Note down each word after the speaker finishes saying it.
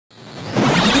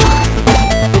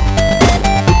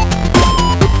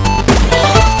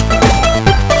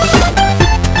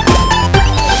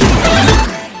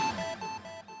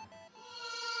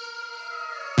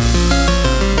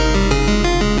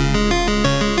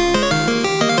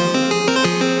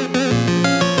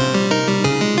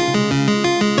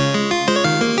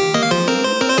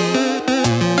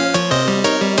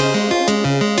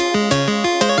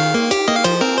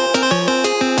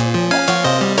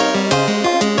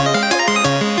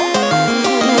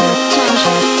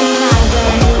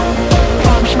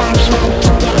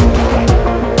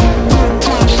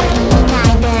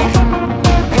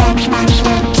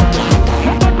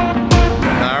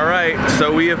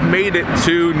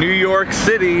New York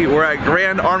City. We're at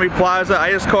Grand Army Plaza.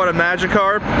 I just caught a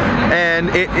Magikarp, and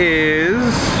it is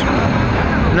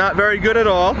not very good at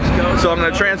all, so I'm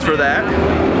going to transfer that.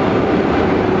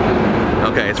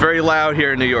 Okay, it's very loud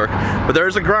here in New York, but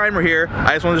there's a Grimer here.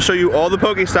 I just wanted to show you all the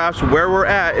Pokestops where we're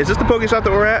at. Is this the Pokestop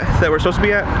that we're at, that we're supposed to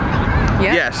be at?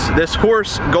 Yeah. Yes, this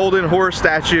horse, golden horse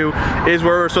statue is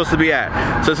where we're supposed to be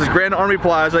at. So this is Grand Army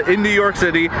Plaza in New York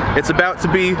City. It's about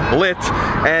to be lit,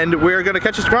 and we're gonna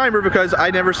catch this Grimer because I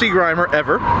never see Grimer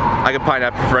ever. I get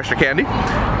pineapple for extra candy.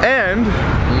 And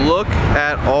look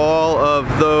at all of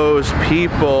those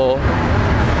people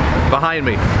behind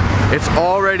me. It's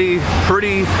already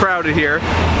pretty crowded here.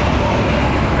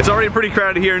 It's already pretty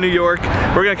crowded here in New York.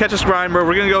 We're gonna catch this Grimer.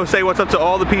 We're gonna go say what's up to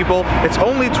all the people. It's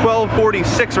only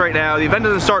 12:46 right now. The event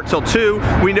doesn't start till 2.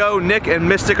 We know Nick and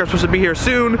Mystic are supposed to be here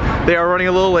soon. They are running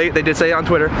a little late. They did say on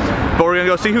Twitter. But we're gonna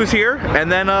go see who's here,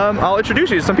 and then I'll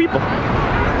introduce you to some people.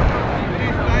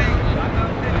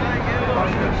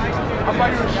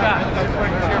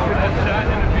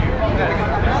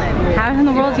 How in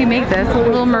the world do you make this?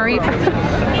 Little Mareep.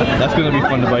 That's gonna be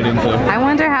fun to bite into. I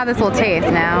wonder how this will taste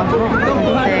now.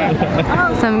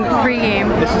 Let's see. Some pre-game.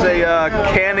 This is a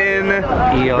Canon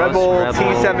Rebel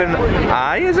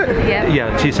T7i, is it? Yep.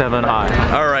 Yeah,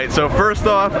 T7i. Alright, so first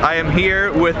off, I am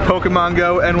here with Pokemon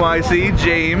Go NYC,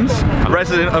 James,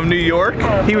 resident of New York.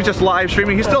 He was just live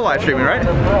streaming. He's still live streaming,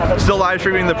 right? Still live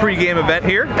streaming the pre-game event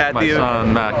here at My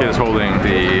son Mac is holding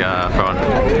the phone.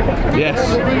 Yes.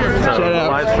 So the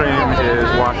live stream is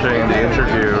watching the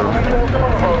interview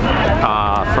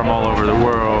from all over the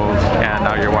world, and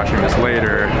now you're watching this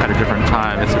later at a different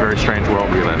time. It's a very strange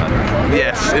world we live in.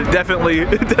 Yes, it definitely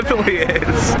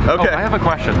is. Okay. Oh, I have a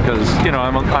question, because you know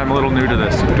I'm a little new to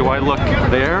this. Do I look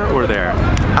there or there?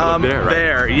 There, right?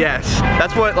 There, yes.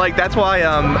 That's what that's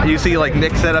why you see like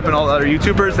Nick set up and all the other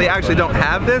YouTubers. They actually don't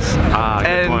have this,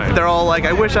 and they're all like,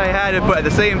 I wish I had it, but at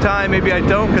the same time maybe I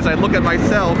don't because I look at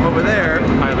myself over there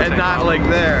and not like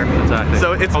there. Exactly.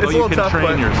 So it's a little tough.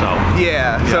 Train yourself.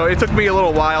 Yeah. So it took me a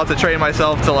little while to train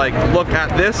myself to like look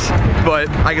at this, but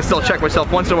I can still check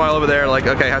myself once in a while over there, like,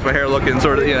 okay, how's my hair looking,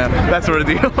 sort of, you know, that sort of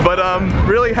deal. But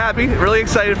really happy, really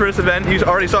excited for this event. You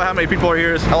already saw how many people are here.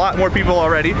 There's a lot more people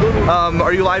already.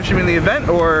 Are you live streaming the event,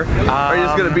 or are you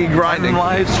just gonna be grinding? I'm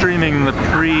live streaming the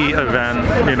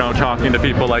pre-event, you know, talking to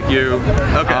people like you.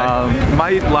 Okay.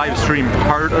 Might live stream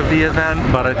part of the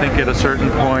event, but I think at a certain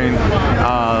point,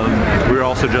 we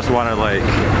also just want to like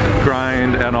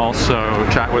grind and also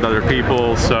chat with other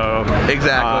people. So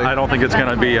exactly. I don't think it's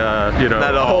gonna be a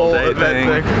not a whole day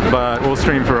thing, but we'll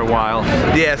stream for a while.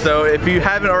 Yeah. So if you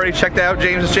haven't already checked out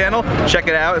James's channel, check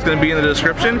it out. It's gonna be in the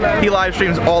description. He live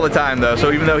streams all the time though,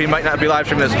 so even though he might not be live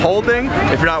streaming this whole thing,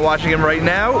 if you're not watching him right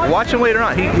now, watch him later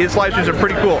on. His live streams are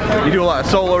pretty cool. You do a lot of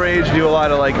Solo Rage, you do a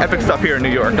lot of like epic stuff here in New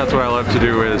York. That's what I love to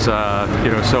do is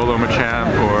you know, solo Machamp,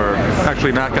 or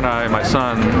actually Mac and I, my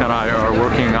son and I, are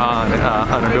working on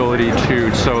an ability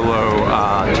to solo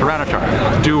Tyranitar.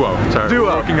 Duo. Sorry. Duo.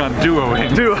 We're working on duoing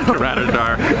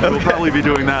Tyranitar. We'll probably be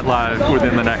doing that live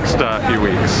within the next few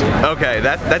weeks. Okay,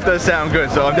 that does sound good.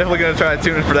 So I'm definitely going to try to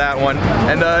tune in for that one.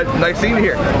 And nice seeing you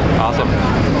here. Awesome.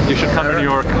 You should come to New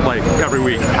York like every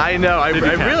week. I know. I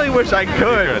really wish I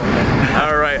could.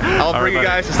 All right. I'll bring you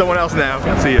guys to someone else now.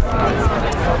 See you.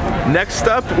 Next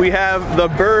up, we have the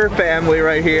Burr family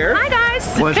right here. Hi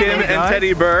guys. Kim and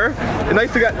Teddy Burr.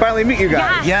 Nice to finally meet you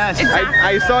guys. Yes. Exactly.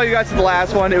 I saw you guys at the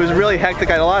last one. It was really hectic.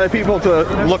 I had a lot of people to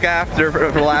look after for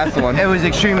the last one. It was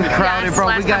extremely crowded, bro.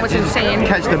 We got to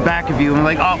catch the back of you and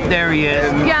like, oh, there he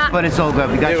is. Yeah. But it's all good.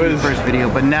 We got you in the first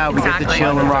video, but now we get to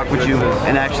chill and rock with you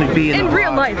and actually be in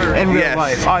real life. In real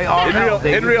life.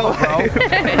 In real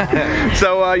life.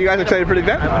 So you guys excited for the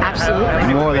event?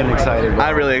 Absolutely. More than excited, bro.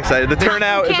 I'm really excited. The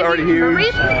turnout is already huge.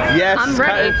 Mareep? Yes. I'm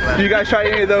ready. Did you guys try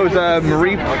any of those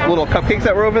Mareep little cupcakes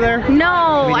that were over there?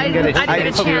 No, I didn't get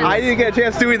a chance. I didn't get a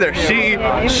chance to either. She.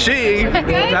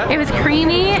 It was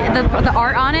creamy. The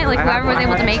art on it, like whoever was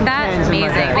able to make that,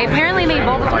 amazing. They apparently made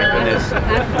both of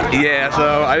them. Yeah,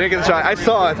 so I didn't get to try. I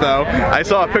saw it though. I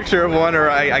saw a picture of one, or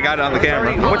I got it on the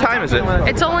camera. What time is it?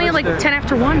 It's only like 10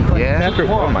 after 1. Yeah. 10 after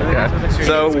 1. Oh my god.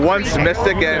 So once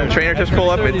Mystic and Trainer Tips pull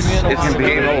up, it's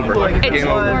game over. It's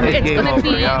gonna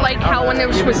be like how when there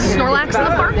was Snorlax in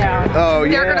the park. Oh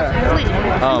yeah. They're gonna flee.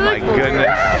 Oh my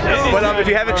goodness. But if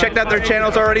you haven't checked out their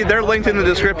channels already, they're linked in the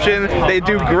description. They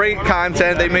do great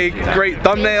content. They make great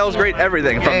thumbnails, great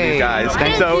everything from these guys.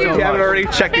 So if you haven't already,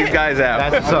 check these guys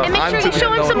out. And make sure you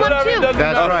show him some love too. That's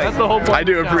right. That's the whole point. I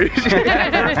do appreciate it.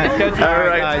 All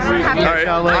right,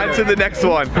 all right. On to the next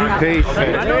one. Peace. All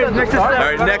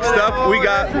right, next up we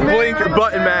got Blink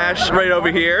Button Mash right over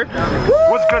here.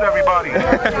 What's good, everybody?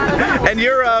 And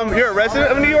you're a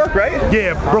resident of New York, right?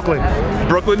 Yeah, Brooklyn.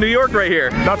 Brooklyn, New York, right here.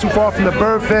 Not too far from the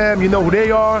Burr fam. You know who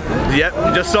they are. Yep,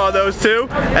 just saw those two.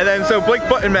 And then so Blink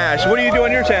Button Mash. What do you do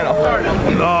on your channel?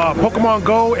 Pokemon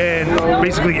Go and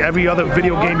basically every other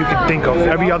video game you can think of.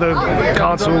 Every other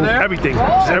console, everything.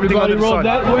 Just everything under the sun.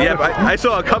 Yep, I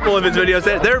saw a couple of his videos.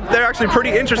 They're actually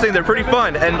pretty interesting. They're pretty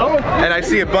fun. And I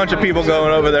see a bunch of people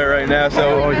going over there right now.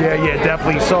 So oh yeah,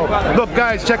 definitely. So look,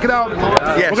 guys, check it out.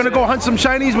 Yes. We're gonna go hunt some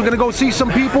shinies. We're gonna go see some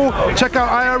people. Check out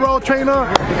IRL Trainer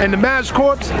and the Maj Corps.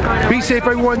 Be safe,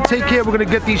 everyone. Take care. We're gonna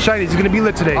get these shinies. It's gonna be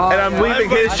lit today. And I'm leaving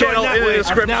his channel in the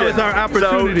description. Now is our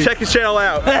opportunity. So check his channel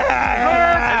out.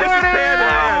 And this is Panda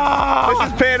Man. This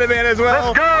is Panda Man as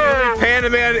well. Let's go. Panda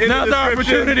Man in the description.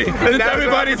 Opportunity. Since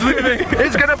everybody's leaving.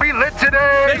 It's gonna be lit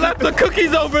today. They left the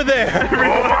cookies over there.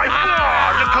 Oh my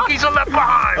God! The cookies are left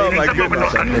behind. Oh my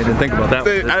goodness. I didn't think about that.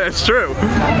 That's true.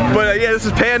 But yeah, this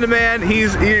is Panda Man.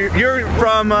 You're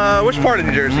from which part of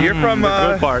New Jersey? You're from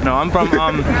good part. No, I'm from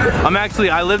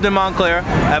I lived in Montclair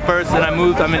at first, and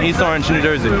I'm in East Orange, New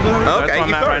Jersey. So that's where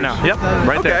I'm at right now. Yep,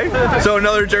 right there. So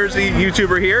another Jersey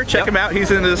YouTuber here. Check him out.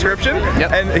 He's in the description.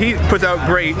 Yep. And he puts out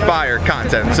great fire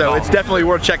content. So it's definitely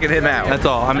worth checking him out. That's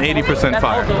all. I'm 80%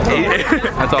 fire.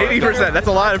 That's all. 80%. That's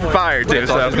a lot of fire too.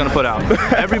 That's all I was gonna put out.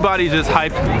 Everybody just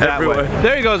hyped that way.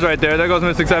 There he goes right there. There goes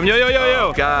MYSTIC7. Yo, yo, yo, yo.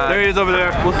 Oh, God. There he is over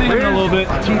there. We'll see him in a little bit.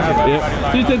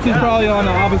 Yep. T-Tits is probably on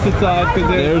the opposite side because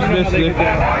there's MYSTIC.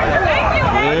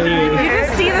 There he is. You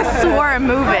just see the swarm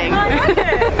moving.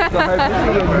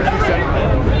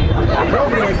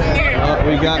 Oh,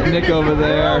 we got Nick over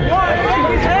there. We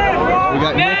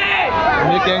got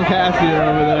Nick and Cassie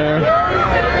over there.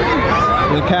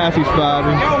 The Cassie spot.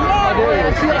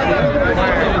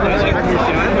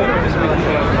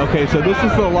 Okay, so this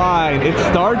is the line. It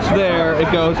starts there,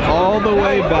 it goes all the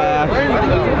way back,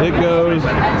 it goes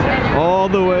all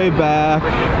the way back,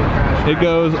 it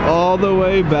goes all the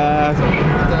way back.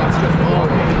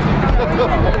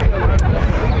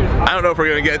 I don't know if we're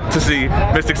gonna get to see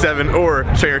MYSTIC7 or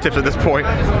Trainer Tips at this point,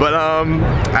 but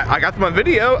I got them on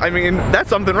video. I mean, that's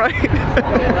something, right?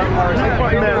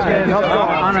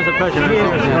 Honors a pleasure.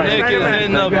 Nick is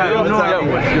in the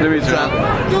building.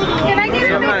 Can I get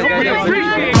your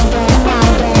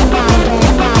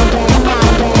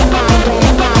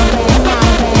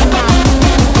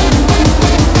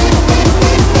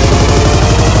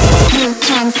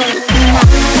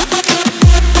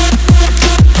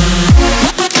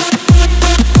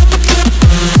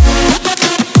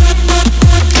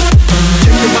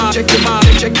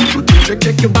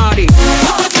Check your body.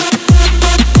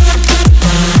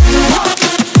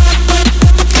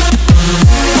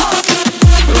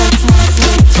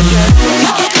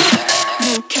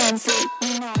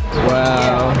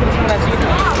 Wow.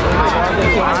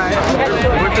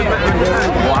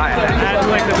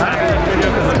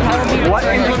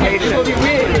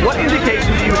 What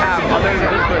indication do you have other than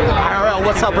IRL?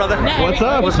 What's up, brother? What's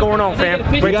up? What's going on, fam?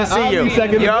 Great to see you.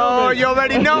 Yo, you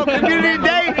already know. Community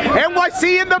Day,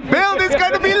 NYC in the building. It's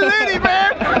gonna be litty,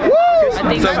 man.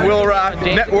 Woo! Some WillRock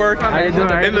Network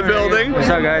in the building. What's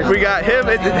up, guys? We got him.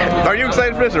 Are you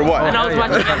excited for this or what? I was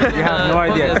watching You have no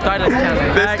idea.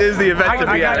 This is the event to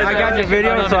be at. I got your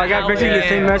video, so I got basically the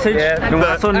same message. And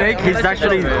I saw Nick, he's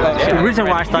actually the reason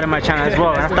why I started my channel as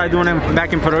well. And I started doing it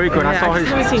back in Puerto Rico, and I saw his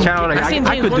channel, like,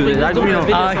 I could do this. I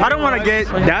don't want to get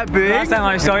that big. Last time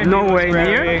I saw him, no way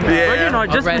near. But you know,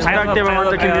 just perspective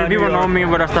around the community. People know me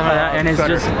and stuff like that, and it's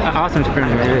just an awesome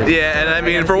experience. Yeah, and I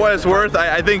mean, for what it's worth,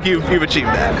 I think you've achieved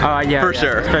that. Yeah, for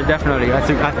sure. Definitely.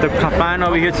 After flying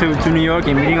over here to New York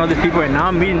and meeting all these people, and now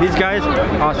I'm meeting these guys,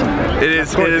 awesome. It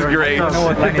is great.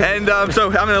 And so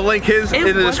I'm gonna link his in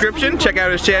the description. Check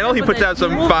out his channel. He puts out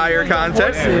some fire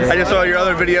content. I just saw your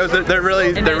other videos. They're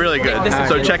really good.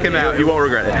 So check him out. You won't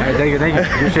regret it. Thank you.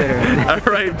 Appreciate it. All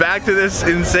right, back to this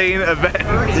insane event.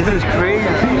 This is crazy.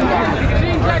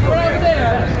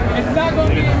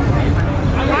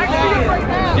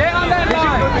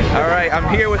 All right, I'm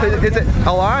here with, is it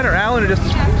Alan or Alan or just?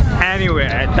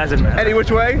 Anywhere, it doesn't matter. Any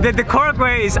which way? The correct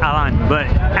way is Alan, but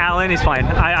Alan is fine.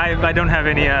 I don't have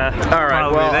any all right,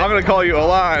 well, I'm gonna call you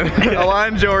Alan.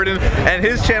 Alan Jourdan, and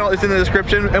his channel is in the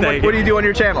description. And what do you do on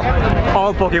your channel?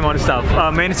 All Pokemon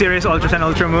stuff. Main series, Ultra Sun,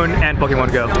 Ultra Moon, and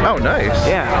Pokemon Go. Oh, nice.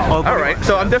 Yeah. All right,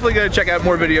 so I'm definitely gonna check out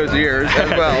more videos of yours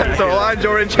as well. So Alan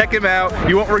Jourdan, check him out.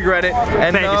 You won't regret it.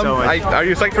 And thank you so much. Are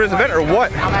you psyched for this event or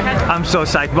what? I'm so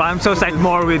psyched, but I'm so psyched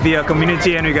more with the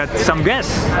community, and we got some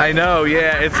guests. I know,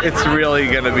 yeah, it's it's really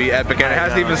gonna be epic, and it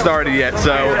hasn't even started yet.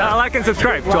 So like and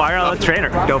subscribe to IRL Trainer.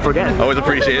 Don't forget. Always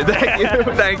appreciate it. Thank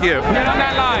you. Thank you. Get on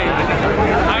that line.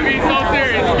 I mean, so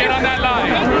serious. Get on that line.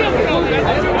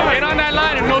 Get on that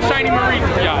line and no Shiny Mareep,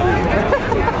 y'all.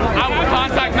 I will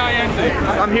contact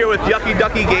Niantic. I'm here with Yucky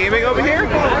Ducky Gaming over here,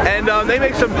 and they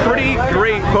make some pretty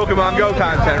great Pokemon Go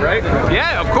content, right?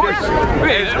 Yeah, of course.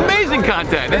 Amazing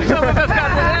content. It's some of the best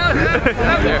content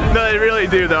out there. No, they really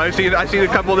do, though. I've seen a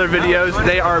couple of their videos.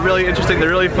 They are really interesting. They're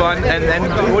really fun.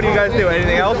 And what do you guys do?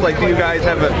 Anything else? Like, do you guys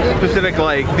have a specific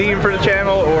like theme for the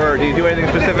channel, or do you do anything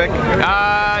specific?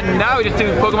 No, we just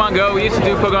do Pokemon Go. We used to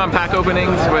do Pokemon pack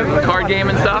openings with the card game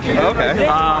and stuff. Okay.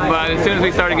 But as soon as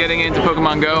we started getting into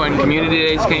Pokemon Go and Community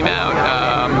Days came out,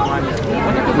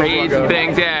 raids and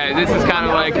things, yeah, this is kind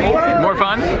of like more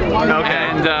fun. Okay.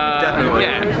 And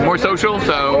yeah, more social.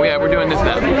 So yeah, we're doing this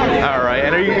now. All right.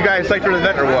 And are you guys psyched for the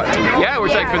event or what? Yeah, we're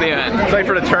psyched for the event. Psyched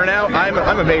for the turnout?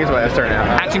 I'm amazed by this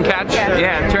turnout. Catch and catch.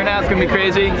 Yeah, the turnout's gonna be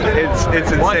crazy. It's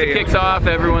insane. Once it kicks off,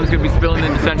 everyone's gonna be spilling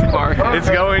into Central Park. It's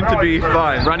going to be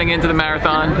fun. Running into the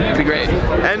marathon. It'll be great.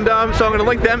 And so I'm gonna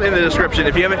link them in the description.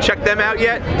 If you haven't checked them out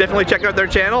yet, definitely check out their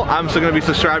channel. I'm still gonna be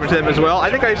subscribing to them as well. I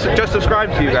think I just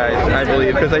subscribed to you guys, I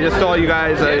believe, because I just saw you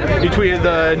guys. You tweeted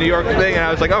the New York thing, and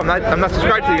I was like, oh, I'm not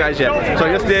subscribed to you guys yet. So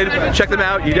I just did. Check them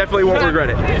out. You definitely won't regret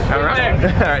it. All right.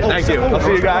 All right. Thank you. I'll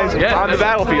see you guys on the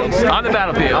battlefield. On the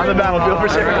battlefield. On the battlefield for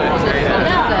sure.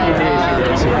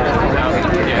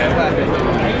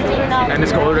 And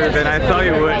it's colder than I thought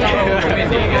you would.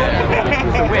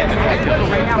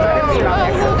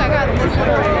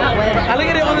 I look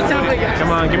at it all the time. Come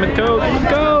on, give me the code.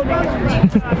 Go.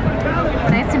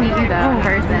 Nice to meet you though, in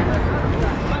person.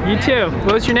 You too.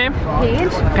 What's your name?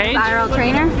 Paige. Paige? IRL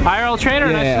Trainer. IRL Trainer,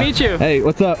 Yeah. nice to meet you. Hey,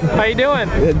 what's up? How you doing?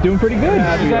 Doing pretty good.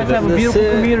 You guys have a beautiful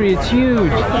community. It's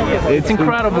huge. It's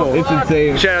incredible. It's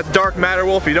insane. Shout out to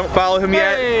DarkMatterWolf. If you don't follow him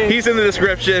yet, he's in the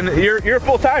description. You're a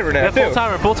full-timer now, too.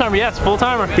 Full-timer, yes,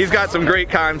 full-timer. He's got some great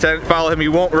content. Follow him.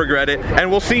 You won't regret it. And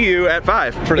we'll see you at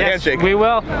 5 for the handshake. We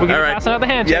will. We're going to pass out the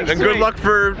handshake. Yeah, and good luck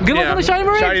for Good luck on the Shiny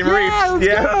Mareep. Shiny Mareep.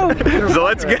 Yeah, let's go. So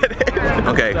let's get it.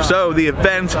 Okay, so the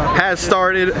event has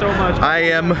started. I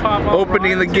am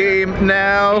opening the game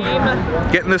now.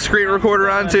 Getting the screen recorder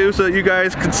on too, so that you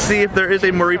guys can see if there is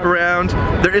a Mareep around.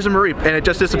 There is a Mareep, and it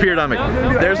just disappeared on me.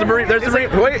 There's the Mareep. There's the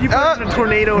Mareep. Wait, you put a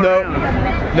tornado.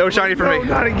 No shiny for me.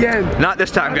 Not again. Not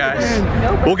this time, guys.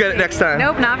 We'll get it next time.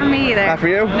 Nope, not for me either. Not for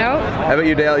you? Nope. How about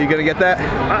you, Dale? You gonna get that?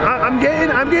 I'm getting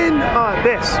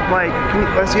this. Like,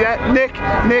 let's see that?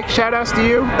 Nick, shout outs to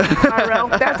you. IRL.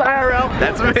 That's IRL.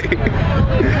 That's me.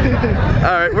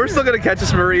 All right, we're still gonna catch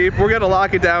this Mareep. We're gonna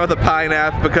lock it down with a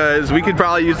pineapple because we could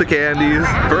probably use the candies.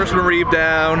 First Mareep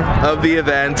down of the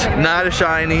event. Not a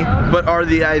shiny, but are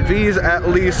the IVs at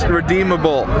least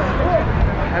redeemable?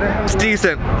 It's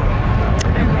decent.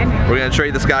 We're gonna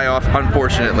trade this guy off,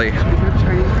 unfortunately.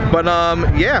 But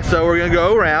yeah, so we're gonna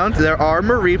go around. There are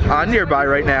Mareep on nearby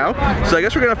right now. So I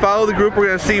guess we're gonna follow the group. We're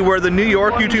gonna see where the New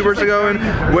York YouTubers are going,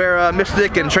 where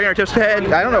Mystic and Trainer Tips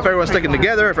head. I don't know if everyone's sticking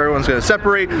together, if everyone's gonna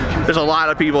separate. There's a lot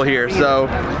of people here. So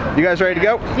you guys ready to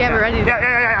go? Yeah, we're ready to go.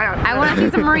 Yeah. I wanna see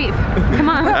some Mareep. Come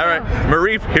on. All right,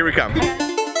 Mareep, here we come.